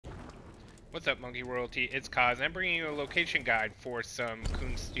What's up, Monkey Royalty? It's Kaz, and I'm bringing you a location guide for some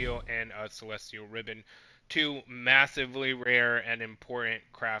Coon Steel and Celestial Ribbon, two massively rare and important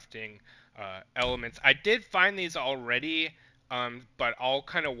crafting elements. I did find these already, but I'll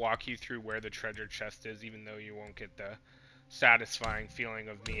kind of walk you through where the treasure chest is, even though you won't get the satisfying feeling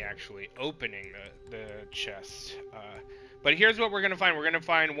of me actually opening the chest. But here's what we're going to find. We're going to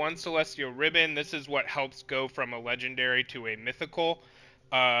find one Celestial Ribbon. This is what helps go from a legendary to a mythical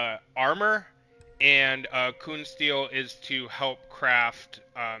armor, and Coon Steel is to help craft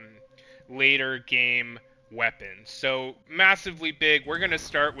later game weapons. So massively big. We're going to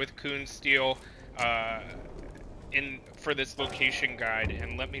start with Coon Steel for this location guide,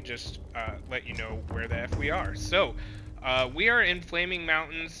 and let me just let you know where the F we are. So we are in Flaming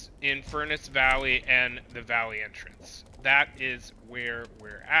Mountains, in Furnace Valley, and the Valley entrance. That is where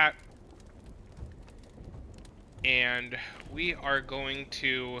we're at. And we are going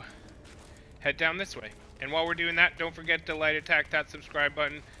to head down this way. And while we're doing that, don't forget to light attack that subscribe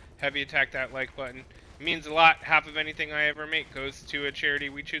button, heavy attack that like button. It means a lot. Half of anything I ever make goes to a charity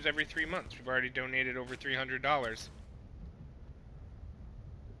we choose every 3 months. We've already donated over $300.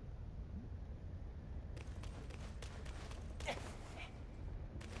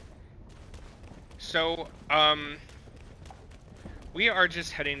 So, we are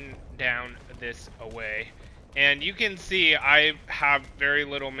just heading down this way. And you can see I have very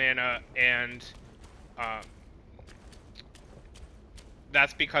little mana, and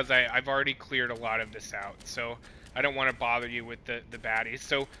that's because I've already cleared a lot of this out. So I don't want to bother you with the baddies.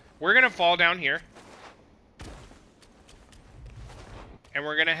 So we're going to fall down here. And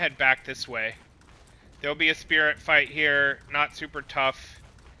we're going to head back this way. There'll be a spirit fight here, not super tough.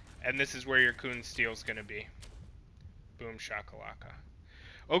 And this is where your Coon Steel's going to be. Boom shakalaka.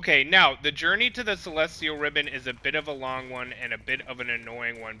 Okay, now, the journey to the Celestial Ribbon is a bit of a long one and a bit of an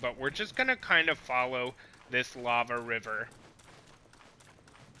annoying one, but we're just going to kind of follow this lava river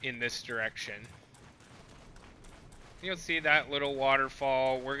in this direction. You'll see that little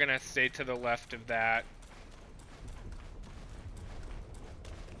waterfall. We're going to stay to the left of that.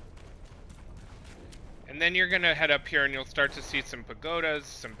 And then you're going to head up here and you'll start to see some pagodas,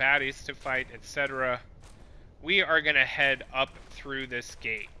 some baddies to fight, etc. We are going to head up through this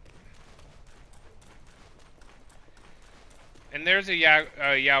gate. And there's a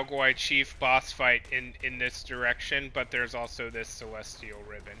Yao Guai Chief boss fight in this direction, but there's also this Celestial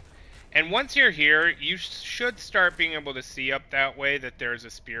Ribbon. And once you're here, you should start being able to see up that way that there's a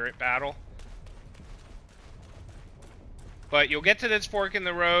spirit battle. But you'll get to this fork in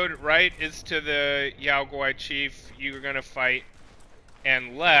the road. Right is to the Yao Guai Chief you're going to fight.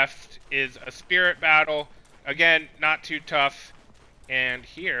 And left is a spirit battle. Again, not too tough. And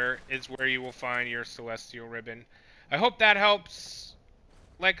here is where you will find your Celestial Ribbon. I hope that helps.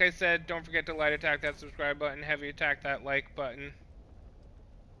 Like I said, don't forget to light attack that subscribe button, heavy attack that like button.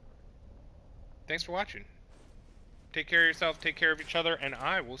 Thanks for watching. Take care of yourself, take care of each other, and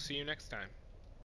I will see you next time.